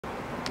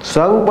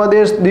સંઘ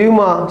પ્રદેશ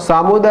દીવમાં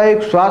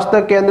સામુદાયિક સ્વાસ્થ્ય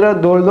કેન્દ્ર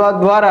ધોળદા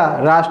દ્વારા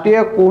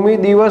રાષ્ટ્રીય કૃમિ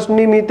દિવસ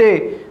નિમિત્તે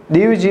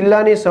દીવ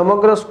જિલ્લાની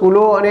સમગ્ર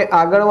સ્કૂલો અને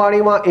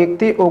આંગણવાડીમાં 1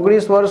 થી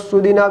 19 વર્ષ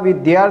સુધીના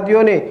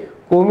વિદ્યાર્થીઓને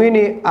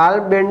કૃમિની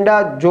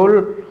આલ્બેન્ડાઝોલ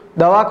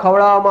દવા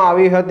ખવડાવવામાં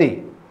આવી હતી।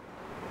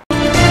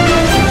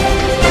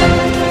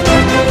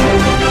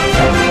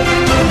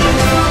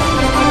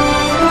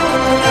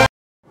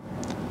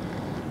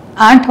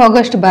 8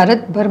 ઓગસ્ટ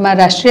ભારતભરમાં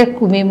રાષ્ટ્રીય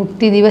કૃમિ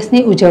મુક્તિ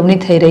દિવસની ઉજવણી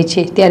થઈ રહી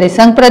છે, ત્યારે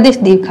સંઘ પ્રદેશ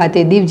દીવ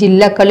ખાતે દીવ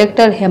જિલ્લા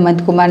કલેક્ટર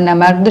હેમંત કુમારના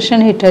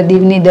માર્ગદર્શન હેઠળ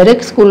દીવની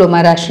દરેક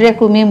સ્કૂલોમાં રાષ્ટ્રીય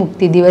કૃમિ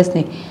મુક્તિ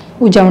દિવસની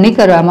ઉજવણી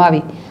કરવામાં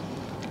આવી,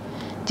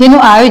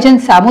 જેનું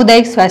આયોજન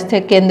સામુદાયિક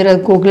સ્વાસ્થ્ય કેન્દ્ર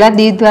ગોગલા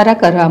દીવ દ્વારા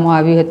કરવામાં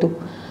આવ્યું હતું।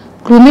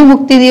 કૃમિ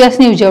મુક્તિ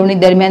દિવસની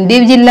ઉજવણી દરમિયાન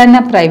દીવ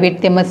જિલ્લાના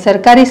પ્રાઇવેટ તેમજ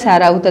સરકારી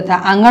શાળાઓ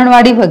તથા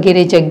આંગણવાડી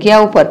વગેરે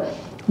જગ્યાઓ પર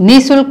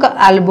નિઃશુલ્ક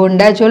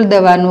આલ્બેન્ડાઝોલ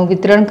દવાનું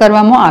વિતરણ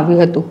કરવામાં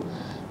આવ્યું હતું।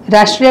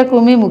 રાષ્ટ્રીય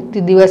કૃમિ મુક્તિ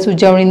દિવસ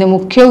ઉજવણીનો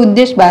મુખ્ય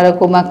ઉદ્દેશ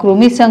બાળકોમાં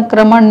કૃમિ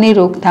સંક્રમણની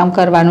રોકથામ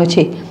કરવાનો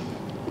છે।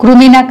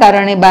 કૃમિના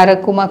કારણે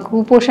બાળકોમાં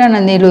કુપોષણ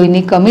અને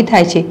લોહીની કમી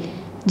થાય છે,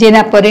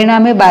 જેના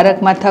પરિણામે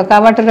બાળકમાં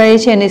થકાવટ રહે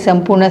છે અને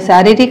સંપૂર્ણ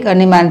શારીરિક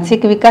અને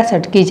માનસિક વિકાસ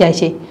અટકી જાય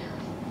છે।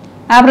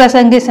 આ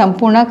પ્રસંગે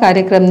સંપૂર્ણ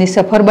કાર્યક્રમને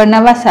સફળ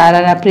બનાવવા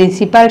શાળાના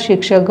પ્રિન્સિપાલ,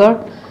 શિક્ષકગણ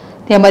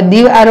તેમજ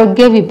દીવ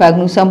આરોગ્ય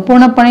વિભાગનું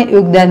સંપૂર્ણપણે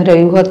યોગદાન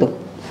રહ્યું હતું।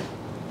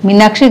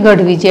 મીનાક્ષી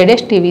ગઢવી,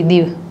 ZSTV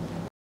દીવ।